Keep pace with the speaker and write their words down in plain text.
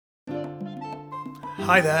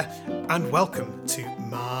Hi there, and welcome to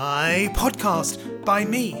my podcast by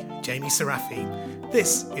me, Jamie Serafi.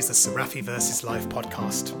 This is the Serafi vs. Life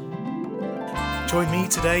podcast. Join me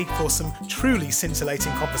today for some truly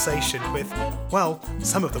scintillating conversation with, well,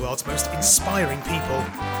 some of the world's most inspiring people.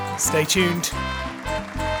 Stay tuned.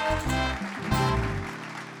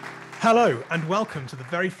 Hello, and welcome to the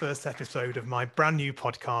very first episode of my brand new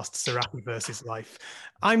podcast, Serafi vs. Life.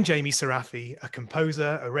 I'm Jamie Serafi, a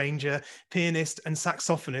composer, arranger, pianist, and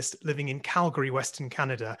saxophonist living in Calgary, Western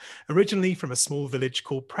Canada, originally from a small village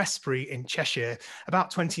called Prestbury in Cheshire,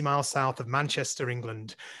 about 20 miles south of Manchester,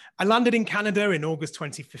 England. I landed in Canada in August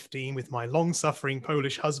 2015 with my long-suffering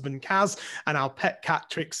Polish husband, Kaz, and our pet cat,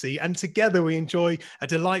 Trixie, and together we enjoy a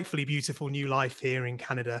delightfully beautiful new life here in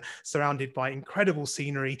Canada, surrounded by incredible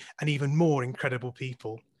scenery and even more incredible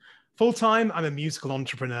people. Full-time, I'm a musical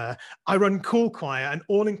entrepreneur. I run Cool Choir, an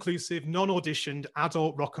all-inclusive, non-auditioned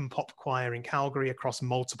adult rock and pop choir in Calgary across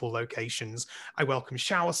multiple locations. I welcome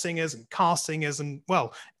shower singers and car singers and,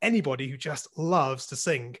 well, anybody who just loves to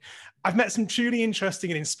sing. I've met some truly interesting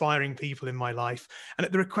and inspiring people in my life, and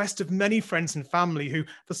at the request of many friends and family who,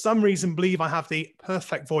 for some reason, believe I have the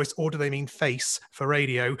perfect voice, or do they mean face, for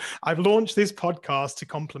radio, I've launched this podcast to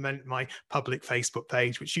complement my public Facebook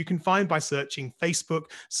page, which you can find by searching Facebook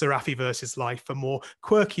Serafi vs. Life for more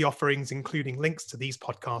quirky offerings, including links to these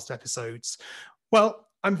podcast episodes. Well,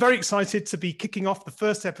 I'm very excited to be kicking off the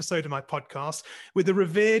first episode of my podcast with a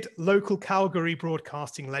revered local Calgary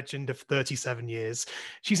broadcasting legend of 37 years.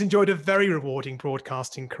 She's enjoyed a very rewarding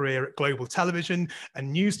broadcasting career at Global Television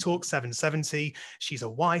and News Talk 770. She's a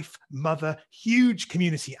wife, mother, huge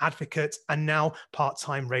community advocate, and now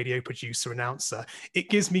part-time radio producer announcer.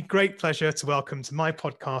 It gives me great pleasure to welcome to my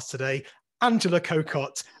podcast today, Angela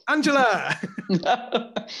Kokott. Angela!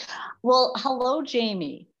 Well, hello,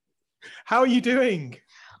 Jamie. How are you doing?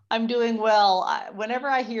 I'm doing well. Whenever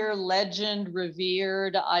I hear legend,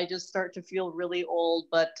 revered, I just start to feel really old,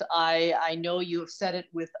 but I know you have said it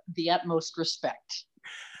with the utmost respect.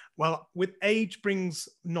 Well, with age brings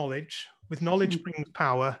knowledge, with knowledge brings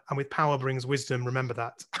power, and with power brings wisdom. Remember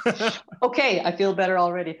that. Okay, I feel better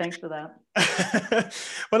already. Thanks for that.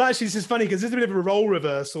 Well, actually, this is funny because there's a bit of a role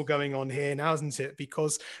reversal going on here now, isn't it?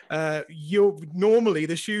 Because you're normally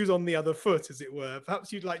the shoe's on the other foot, as it were.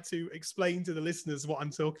 Perhaps you'd like to explain to the listeners what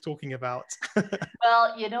I'm talking about.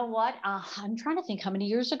 Well, you know what? I'm trying to think how many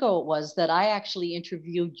years ago it was that I actually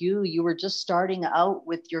interviewed you. You were just starting out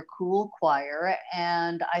with your Cool Choir,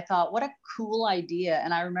 and I thought, what a cool idea.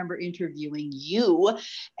 And I remember interviewing you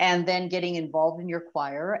and then getting involved in your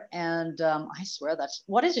choir. And I swear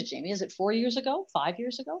what is it, Jamie? Is it 4 years ago, 5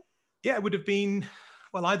 years ago? Yeah, it would have been,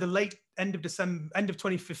 well, either end of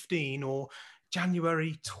 2015 or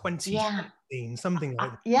January 2015, something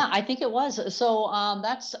like that. Yeah, I think it was. So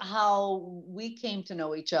that's how we came to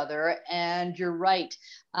know each other. And you're right.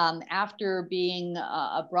 After being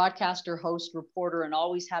a broadcaster, host, reporter, and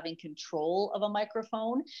always having control of a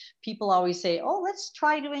microphone, people always say, oh, let's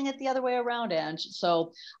try doing it the other way around, Ange.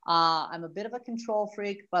 So I'm a bit of a control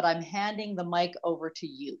freak, but I'm handing the mic over to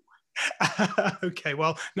you. Okay,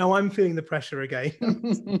 well, now I'm feeling the pressure again.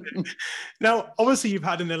 Now, obviously, you've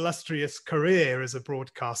had an illustrious career as a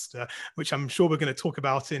broadcaster, which I'm sure we're going to talk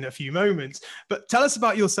about in a few moments. But tell us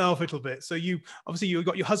about yourself a little bit. So you've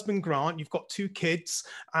got your husband, Grant, you've got 2 kids,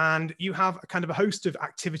 and you have a kind of a host of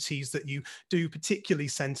activities that you do, particularly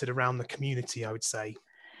centered around the community, I would say.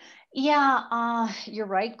 Yeah, you're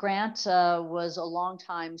right. Grant was a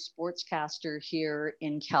longtime sportscaster here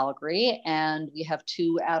in Calgary, and we have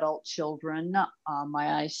 2 adult children.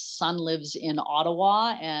 My son lives in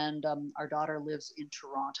Ottawa, and our daughter lives in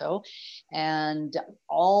Toronto. And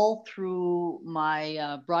all through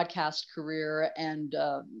my broadcast career and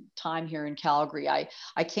time here in Calgary,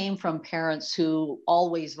 I came from parents who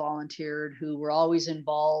always volunteered, who were always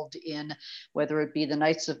involved in whether it be the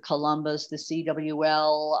Knights of Columbus, the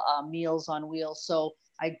CWL, Meals on Wheels. So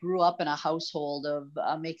I grew up in a household of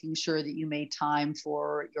making sure that you made time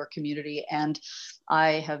for your community. And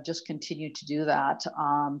I have just continued to do that.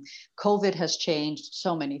 COVID has changed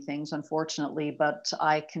so many things, unfortunately, but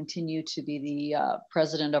I continue to be the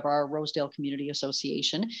president of our Rosedale Community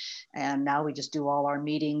Association. And now we just do all our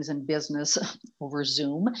meetings and business over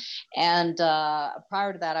Zoom. And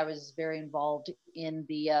prior to that, I was very involved in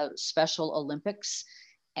the Special Olympics,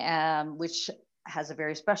 which has a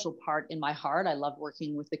very special part in my heart. I love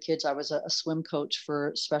working with the kids. I was a swim coach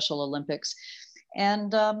for Special Olympics.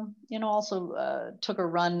 And, also took a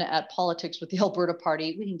run at politics with the Alberta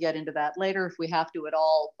Party. We can get into that later if we have to at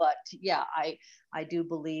all. But yeah, I do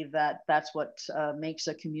believe that that's what makes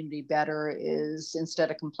a community better, is instead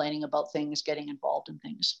of complaining about things, getting involved in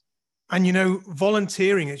things. And, you know,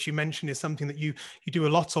 volunteering, as you mentioned, is something that you do a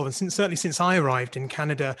lot of. And certainly since I arrived in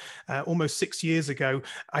Canada almost 6 years ago,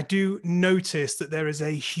 I do notice that there is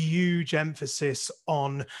a huge emphasis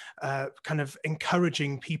on kind of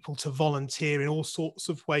encouraging people to volunteer in all sorts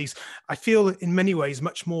of ways. I feel in many ways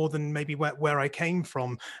much more than maybe where I came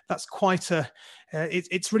from. That's quite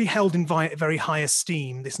it's really held in very high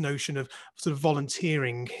esteem, this notion of sort of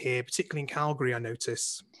volunteering here, particularly in Calgary, I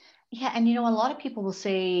notice. Yeah, and a lot of people will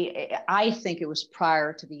say, I think it was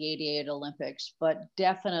prior to the 88 Olympics, but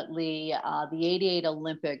definitely the 88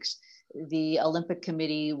 Olympics, the Olympic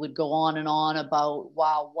Committee would go on and on about,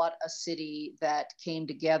 wow, what a city that came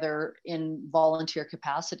together in volunteer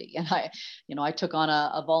capacity. And I took on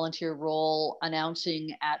a volunteer role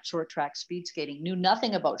announcing at short track speed skating, knew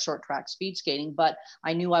nothing about short track speed skating, but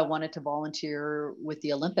I knew I wanted to volunteer with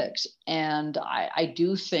the Olympics. And I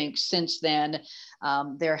do think since then,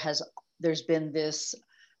 there's been this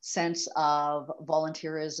sense of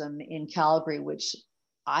volunteerism in Calgary, which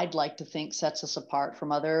I'd like to think sets us apart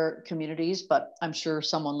from other communities, but I'm sure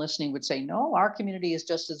someone listening would say, no, our community is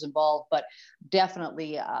just as involved, but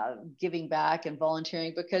definitely giving back and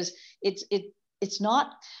volunteering, because it's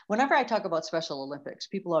not, whenever I talk about Special Olympics,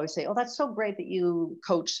 people always say, oh, that's so great that you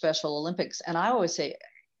coach Special Olympics. And I always say,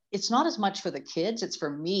 it's not as much for the kids, it's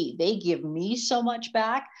for me. They give me so much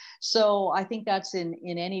back. So I think that's in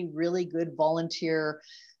any really good volunteer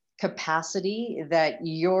capacity, that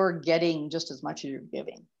you're getting just as much as you're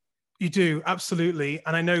giving. You do, absolutely,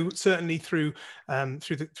 and I know certainly through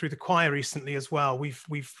the choir recently as well.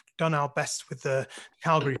 We've done our best with the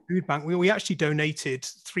Calgary Food Bank. We actually donated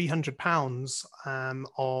 £300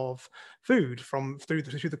 of food through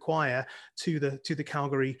the choir to the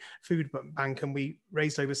Calgary Food Bank, and we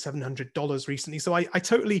raised over $700 recently. So I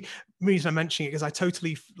totally, the reason I'm mentioning it is I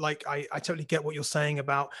totally get what you're saying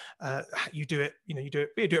about you do it, you do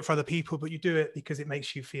it for other people, but you do it because it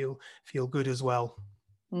makes you feel good as well.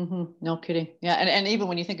 Mm-hmm. No kidding. Yeah. And even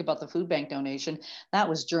when you think about the food bank donation, that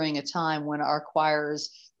was during a time when our choirs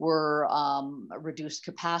were reduced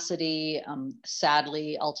capacity.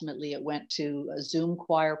 Sadly, ultimately, it went to Zoom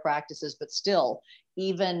choir practices, but still,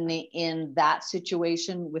 even in that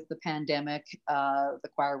situation with the pandemic, the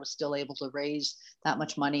choir was still able to raise that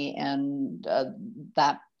much money and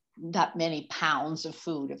that many pounds of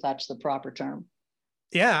food, if that's the proper term.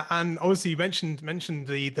 Yeah, and obviously you mentioned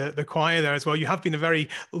the choir there as well. You have been a very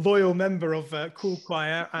loyal member of Cool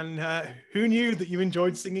Choir, and who knew that you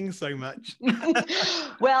enjoyed singing so much?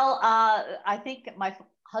 Well, I think my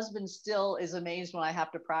husband still is amazed when I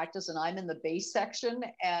have to practice, and I'm in the bass section,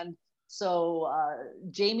 and so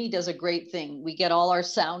Jamie does a great thing. We get all our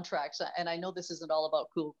soundtracks, and I know this isn't all about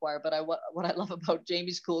Cool Choir, but what I love about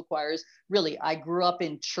Jamie's Cool Choir is really I grew up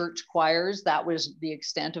in church choirs. That was the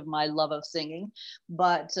extent of my love of singing,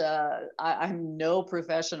 but I'm no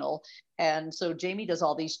professional. And so Jamie does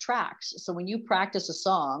all these tracks. So when you practice a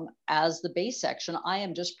song as the bass section, I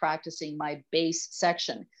am just practicing my bass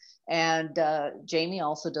section. And Jamie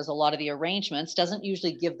also does a lot of the arrangements, doesn't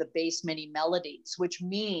usually give the bass many melodies, which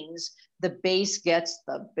means the bass gets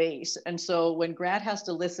the bass. And so when Grant has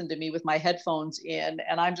to listen to me with my headphones in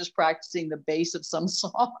and I'm just practicing the bass of some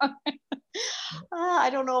song, I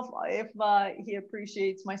don't know if he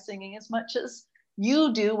appreciates my singing as much as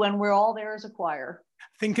you do when we're all there as a choir.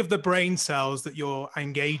 Think of the brain cells that you're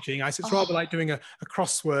engaging. It's rather like doing a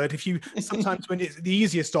crossword. If you sometimes when it's the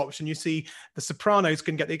easiest option, you see the sopranos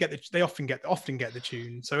they often get the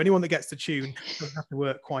tune. So anyone that gets the tune doesn't have to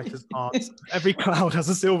work quite as hard. So every cloud has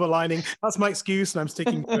a silver lining. That's my excuse, and I'm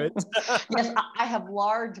sticking to it. Yes, I have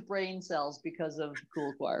large brain cells because of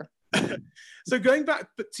Cool Choir. So going back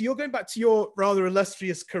to your rather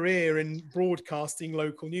illustrious career in broadcasting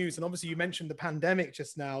local news, and obviously you mentioned the pandemic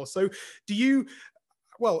just now. So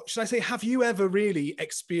should I say, have you ever really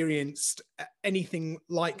experienced anything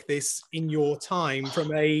like this in your time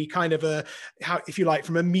from a kind of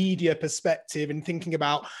from a media perspective, and thinking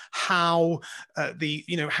about how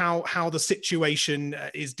how the situation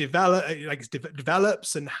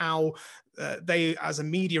develops and how they, as a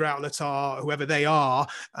media outlet, whoever they are,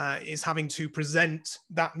 is having to present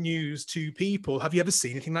that news to people? Have you ever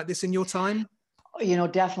seen anything like this in your time?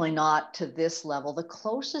 Definitely not to this level. The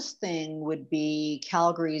closest thing would be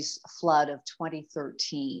Calgary's flood of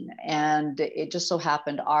 2013. And it just so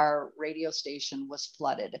happened our radio station was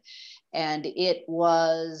flooded. And it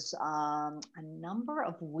was a number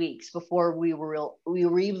of weeks before we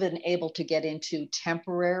were even able to get into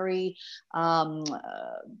temporary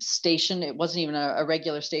station. It wasn't even a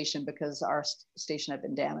regular station because our station had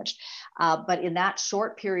been damaged. But in that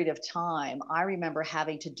short period of time, I remember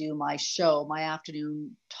having to do my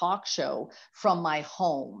afternoon talk show from my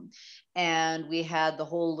home. And we had the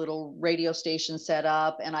whole little radio station set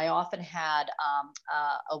up. And I often had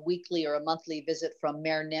a weekly or a monthly visit from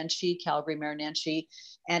Mayor Nenshi, Calgary Mayor Nenshi,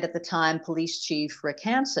 and at the time, Police Chief Rick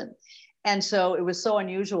Hansen. And so it was so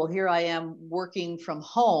unusual. Here I am working from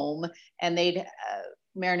home, and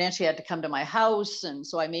Mayor Nenshi had to come to my house. And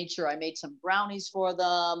so I made sure I made some brownies for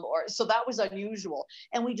them. So that was unusual.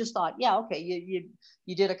 And we just thought, yeah, okay,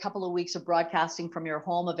 you did a couple of weeks of broadcasting from your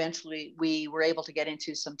home. Eventually, we were able to get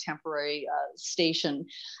into some temporary station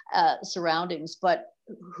surroundings. But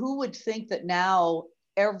who would think that now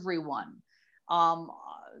everyone,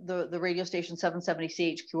 the radio station 770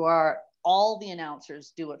 CHQR, all the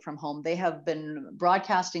announcers do it from home. They have been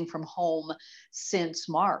broadcasting from home since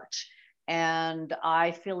March. And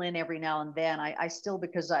I fill in every now and then. I still,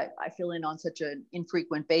 because I fill in on such an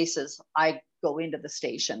infrequent basis, I go into the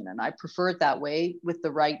station, and I prefer it that way with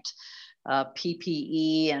the right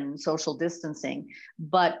PPE and social distancing.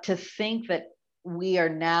 But to think that we are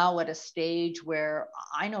now at a stage where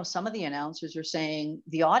I know some of the announcers are saying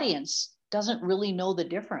the audience doesn't really know the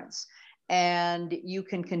difference. And you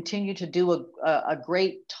can continue to do a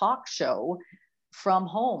great talk show from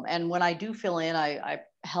home. And when I do fill in, I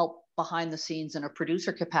help behind the scenes in a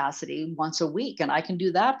producer capacity once a week, and I can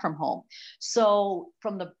do that from home. So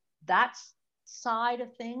from that side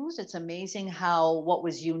of things, it's amazing how what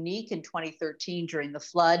was unique in 2013 during the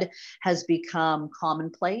flood has become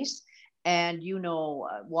commonplace. And,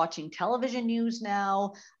 watching television news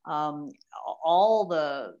now, all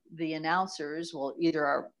the announcers, well, either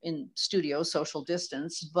are in studio, social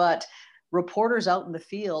distance, but reporters out in the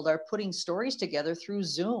field are putting stories together through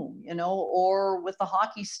Zoom, or with the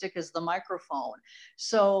hockey stick as the microphone.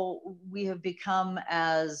 So we have become,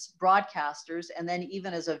 as broadcasters, and then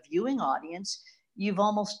even as a viewing audience, you've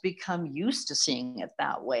almost become used to seeing it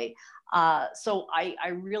that way. So I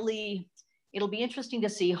really, it'll be interesting to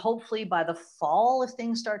see, hopefully by the fall, if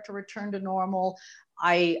things start to return to normal.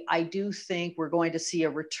 I do think we're going to see a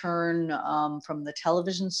return from the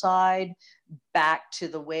television side back to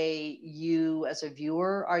the way you as a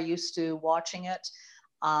viewer are used to watching it.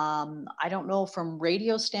 I don't know, from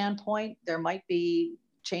radio standpoint, there might be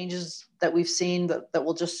changes that we've seen that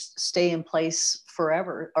will just stay in place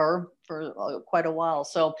forever, or for quite a while.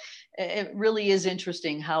 So it really is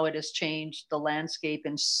interesting how it has changed the landscape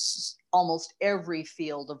in almost every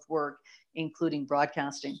field of work, including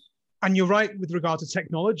broadcasting. And you're right with regard to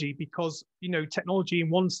technology, because, technology in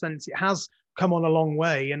one sense, it has come on a long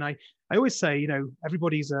way. And I always say,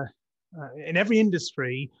 everybody's in every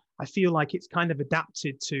industry, I feel like it's kind of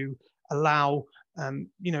adapted to allow,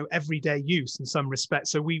 everyday use in some respects.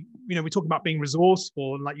 So we talk about being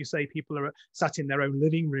resourceful. And like you say, people are sat in their own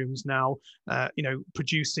living rooms now,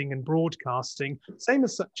 producing and broadcasting. Same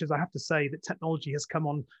as such as I have to say that technology has come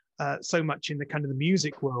on so much in the kind of the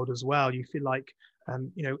music world as well. You feel like,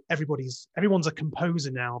 everyone's a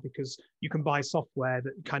composer now, because you can buy software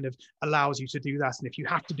that kind of allows you to do that. And if you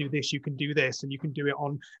have to do this, you can do this, and you can do it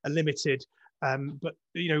on a limited, but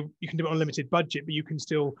you can do it on a limited budget, but you can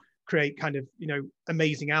still create kind of,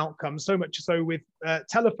 amazing outcomes. So much so with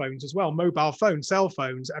telephones as well, mobile phones, cell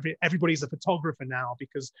phones. Everybody's a photographer now,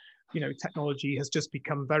 because, technology has just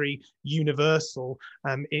become very universal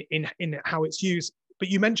in how it's used. But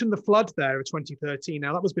you mentioned the flood there of 2013.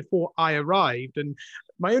 Now, that was before I arrived. And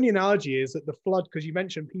my only analogy is that the flood, because you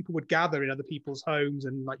mentioned people would gather in other people's homes.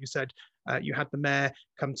 And like you said, you had the mayor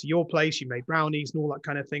come to your place, you made brownies and all that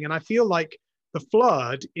kind of thing. And I feel like the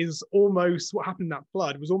flood is almost, what happened in that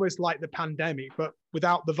flood was almost like the pandemic, but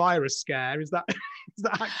without the virus scare. Is that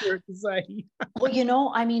accurate to say?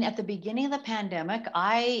 Well, at the beginning of the pandemic,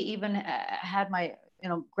 I even had my,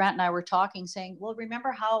 Grant and I were talking, saying, well,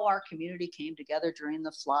 remember how our community came together during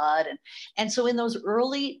the flood? And so in those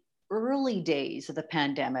early days of the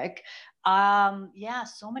pandemic,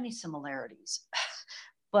 so many similarities.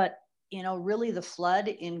 But, really the flood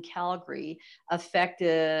in Calgary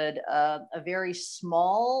affected a very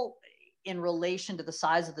small, in relation to the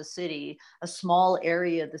size of the city, a small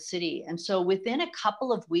area of the city. And so within a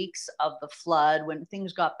couple of weeks of the flood, when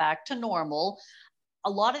things got back to normal, a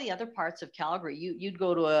lot of the other parts of Calgary, you'd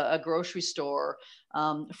go to a grocery store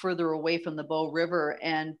further away from the Bow River,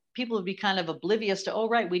 and people would be kind of oblivious to, oh,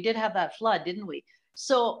 right, we did have that flood, didn't we?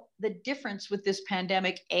 So the difference with this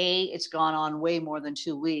pandemic, it's gone on way more than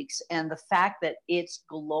 2 weeks. And the fact that it's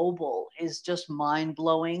global is just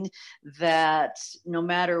mind-blowing, that no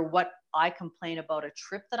matter what I complain about a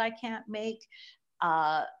trip that I can't make,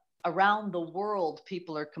 around the world,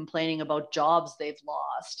 people are complaining about jobs they've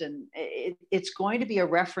lost. And it's going to be a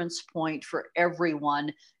reference point for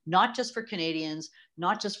everyone, not just for Canadians,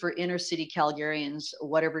 not just for inner city Calgarians,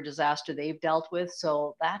 whatever disaster they've dealt with.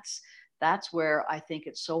 So that's where I think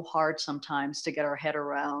it's so hard sometimes to get our head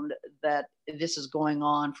around that this is going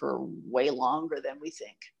on for way longer than we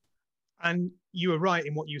think. And you were right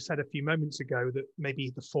in what you said a few moments ago, that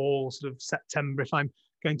maybe the fall, sort of September, if I'm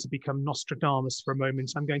going to become Nostradamus for a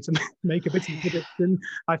moment, I'm going to make a bit of a prediction.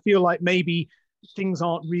 I feel like maybe things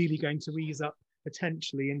aren't really going to ease up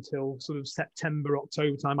potentially until sort of September,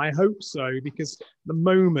 October time. I hope so, because the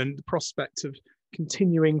moment, the prospect of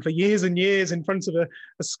continuing for years and years in front of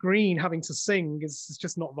a screen having to sing is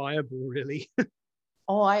just not viable, really.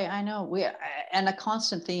 Oh, I know. And a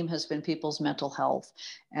constant theme has been people's mental health.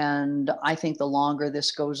 And I think the longer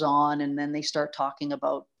this goes on, and then they start talking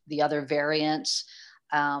about the other variants,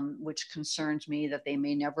 which concerns me that they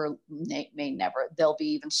may never, they'll be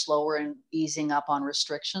even slower in easing up on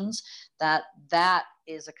restrictions. That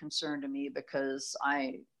is a concern to me, because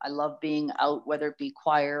I love being out, whether it be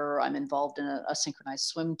choir, I'm involved in a synchronized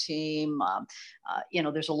swim team.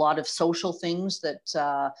 There's a lot of social things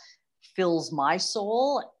that fills my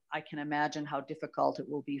soul. I can imagine how difficult it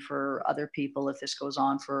will be for other people if this goes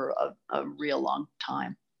on for a real long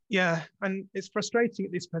time. Yeah, and it's frustrating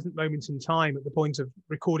at this present moment in time, at the point of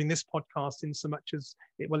recording this podcast, in so much as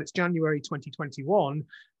it's January 2021,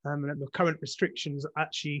 and the current restrictions,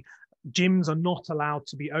 actually gyms are not allowed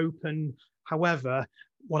to be open. However,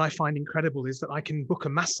 what I find incredible is that I can book a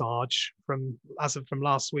massage from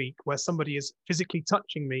last week, where somebody is physically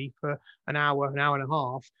touching me for an hour and a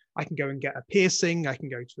half. I can go and get a piercing, I can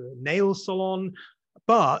go to a nail salon,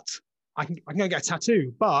 but I can go get a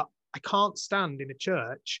tattoo, but I can't stand in a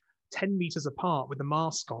church 10 meters apart with a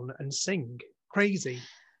mask on and sing. Crazy.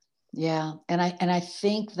 Yeah. And I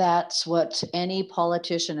think that's what any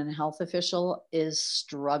politician and health official is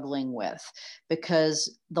struggling with,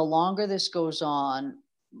 because the longer this goes on,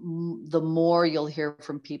 the more you'll hear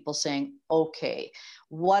from people saying, okay,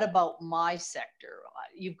 what about my sector?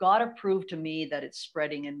 You've got to prove to me that it's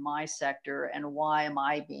spreading in my sector, and why am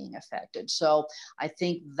I being affected? So I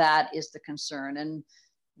think that is the concern. And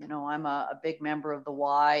I'm a big member of the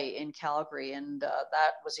Y in Calgary, and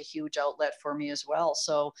that was a huge outlet for me as well.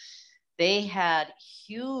 So they had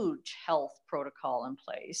huge health protocol in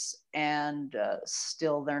place, and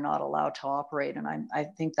still they're not allowed to operate. And I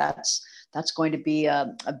think that's going to be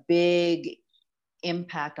a big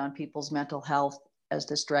impact on people's mental health as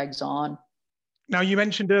this drags on. Now, you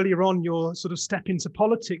mentioned earlier on your sort of step into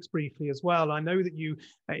politics briefly as well. I know that you,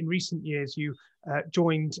 in recent years, you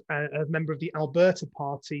joined a member of the Alberta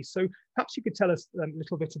Party. So perhaps you could tell us a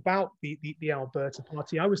little bit about the Alberta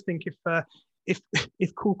Party. I always think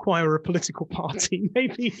if Cool Choir were a political party,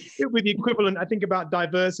 maybe it would be the equivalent. I think about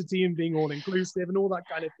diversity and being all inclusive and all that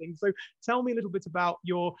kind of thing. So tell me a little bit about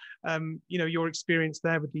your experience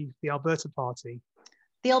there with the Alberta Party.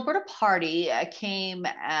 The Alberta Party came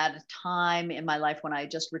at a time in my life when I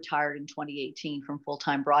just retired in 2018 from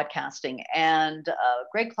full-time broadcasting. And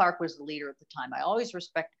Greg Clark was the leader at the time. I always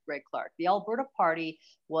respected Greg Clark. The Alberta Party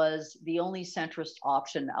was the only centrist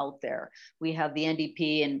option out there. We have the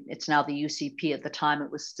NDP, and it's now the UCP. At the time,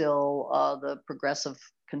 it was still the Progressive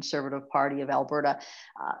Conservative Party of Alberta.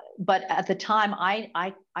 But at the time,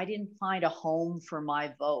 I didn't find a home for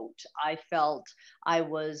my vote. I felt I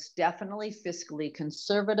was definitely fiscally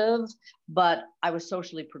conservative, but I was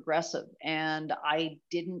socially progressive. And I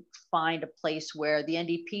didn't find a place where the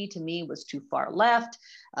NDP to me was too far left.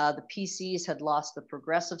 The PCs had lost the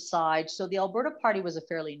progressive side. So the Alberta Party was a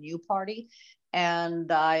fairly new party.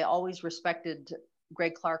 And I always respected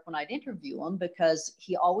Greg Clark when I'd interview him, because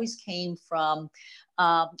he always came from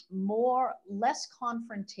less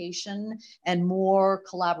confrontation and more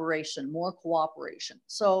collaboration, more cooperation.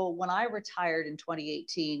 So when I retired in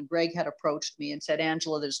 2018, Greg had approached me and said,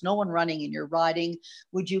 Angela, there's no one running in your riding.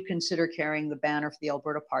 Would you consider carrying the banner for the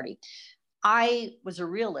Alberta Party? I was a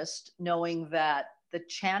realist, knowing that the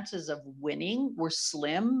chances of winning were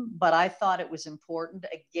slim, but I thought it was important,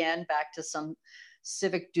 again, back to some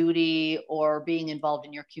civic duty or being involved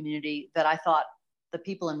in your community, that I thought the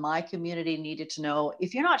people in my community needed to know,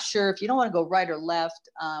 if you're not sure, if you don't want to go right or left,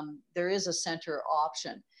 there is a center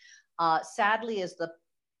option. Sadly, as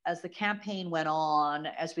the campaign went on,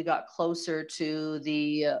 as we got closer to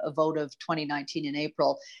the vote of 2019 in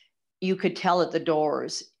April, you could tell at the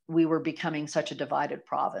doors we were becoming such a divided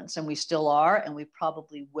province, and we still are, and we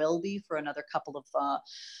probably will be for another couple of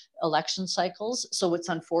election cycles. So it's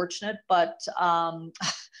unfortunate, but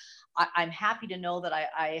I'm happy to know that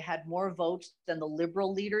I had more votes than the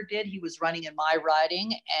Liberal leader did. He was running in my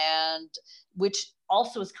riding, and which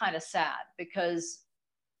also is kind of sad because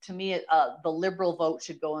to me, the Liberal vote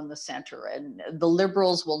should go in the center, and the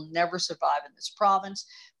Liberals will never survive in this province,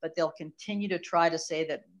 but they'll continue to try to say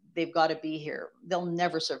that they've got to be here. They'll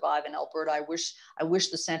never survive in Alberta. I wish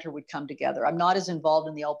the center would come together. I'm not as involved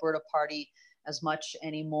in the Alberta Party as much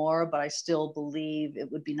anymore, but I still believe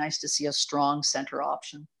it would be nice to see a strong center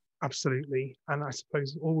option. Absolutely. And I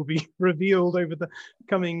suppose all will be revealed over the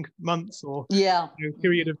coming months or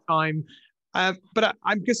period of time. But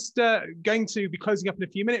I'm just going to be closing up in a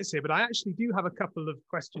few minutes here, but I actually do have a couple of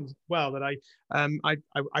questions as well that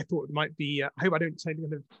I thought might be, I hope I don't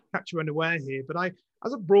kind of catch you unaware here, but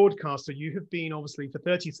as a broadcaster, you have been obviously for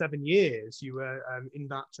 37 years, you were in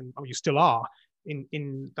that, and you still are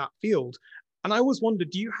in that field. And I always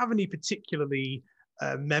wondered, do you have any particularly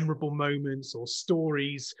memorable moments or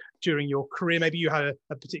stories during your career? Maybe you had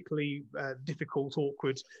a particularly difficult,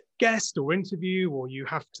 awkward guest or interview, or you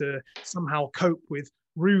have to somehow cope with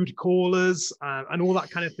rude callers and all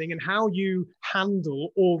that kind of thing, and how you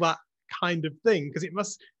handle all that kind of thing, because it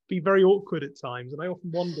must be very awkward at times. And I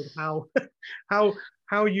often wondered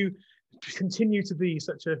how you continue to be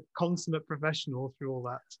such a consummate professional through all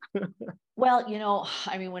that. Well,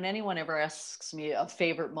 I mean, when anyone ever asks me of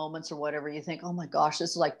favorite moments or whatever, you think, oh my gosh,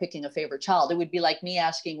 this is like picking a favorite child. It would be like me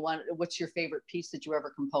asking what's your favorite piece that you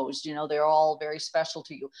ever composed? They're all very special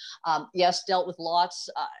to you. Yes, dealt with lots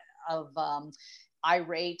of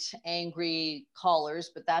irate, angry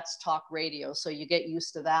callers, but that's talk radio. So you get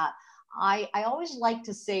used to that. I always like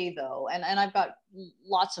to say, though, and I've got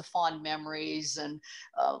lots of fond memories. And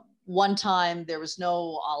one time there was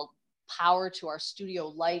no power to our studio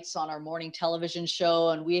lights on our morning television show,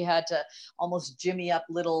 and we had to almost jimmy up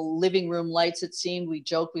little living room lights. It seemed, we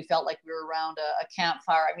joked, we felt like we were around a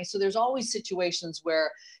campfire. I mean, so there's always situations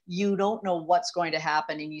where you don't know what's going to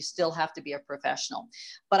happen and you still have to be a professional.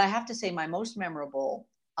 But I have to say, my most memorable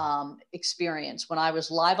experience when I was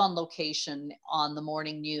live on location on the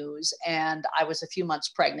morning news, and I was a few months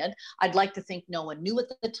pregnant. I'd like to think no one knew at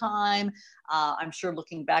the time. I'm sure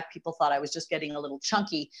looking back, people thought I was just getting a little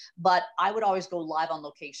chunky, but I would always go live on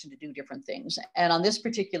location to do different things. And on this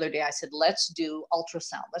particular day, I said, let's do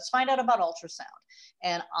ultrasound. Let's find out about ultrasound.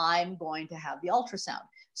 And I'm going to have the ultrasound.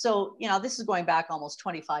 So, this is going back almost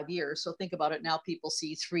 25 years. So think about it now. People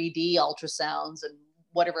see 3D ultrasounds and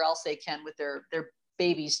whatever else they can with their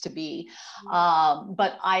babies to be.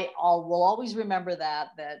 But I will always remember that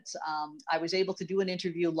I was able to do an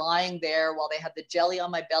interview lying there while they had the jelly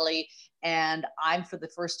on my belly. And I'm for the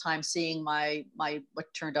first time seeing my what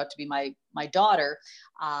turned out to be my daughter.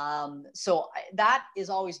 So that is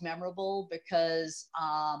always memorable because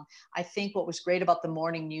I think what was great about the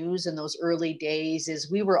morning news in those early days is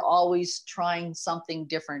we were always trying something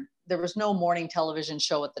different. There was no morning television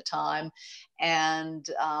show at the time. And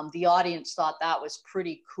the audience thought that was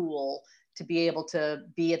pretty cool to be able to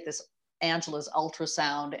be at this Angela's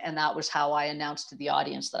ultrasound. And that was how I announced to the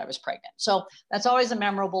audience that I was pregnant. So that's always a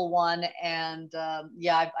memorable one. And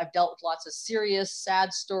I've dealt with lots of serious,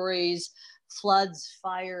 sad stories, floods,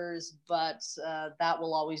 fires, but that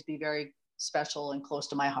will always be very special and close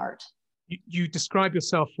to my heart. You describe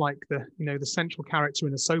yourself like the central character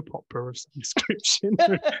in a soap opera of some description,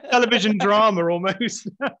 television drama almost.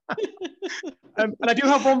 And I do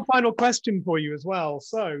have one final question for you as well.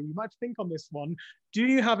 So you might think on this one. Do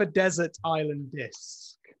you have a desert island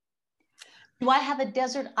disc? Do I have a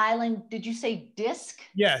desert island? Did you say disc?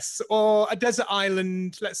 Yes, or a desert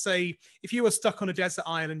island. Let's say if you were stuck on a desert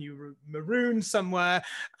island, you were marooned somewhere,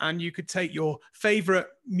 and you could take your favorite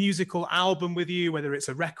musical album with you, whether it's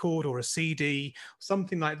a record or a CD,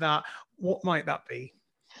 something like that. What might that be?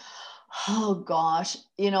 Oh gosh,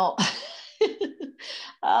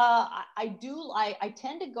 I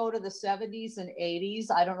tend to go to the 70s and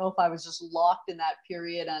 80s. I don't know if I was just locked in that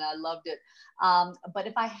period and I loved it. But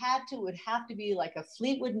if I had to, it would have to be like a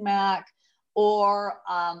Fleetwood Mac or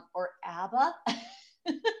ABBA.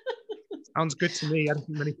 Sounds good to me. I don't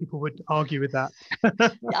think many people would argue with that.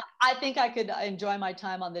 Yeah, I think I could enjoy my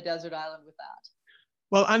time on the desert island with that.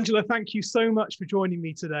 Well, Angela, thank you so much for joining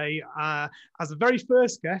me today. As the very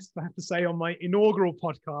first guest, I have to say, on my inaugural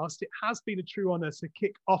podcast, it has been a true honor to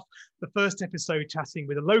kick off the first episode chatting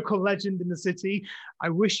with a local legend in the city. I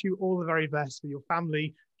wish you all the very best for your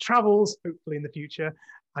family travels, hopefully in the future,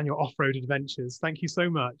 and your off-road adventures. Thank you so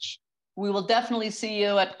much. We will definitely see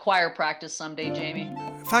you at choir practice someday, Jamie.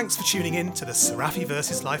 thanks for tuning in to the Serafi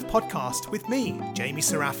vs. Life podcast with me, Jamie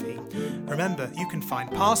Serafi. Remember, you can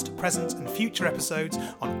find past, present and future episodes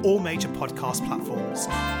on all major podcast platforms.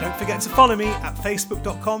 Don't forget to follow me at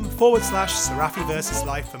facebook.com/Serafi vs.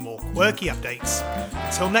 Life for more quirky updates.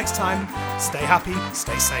 Until next time, stay happy,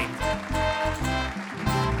 stay sane.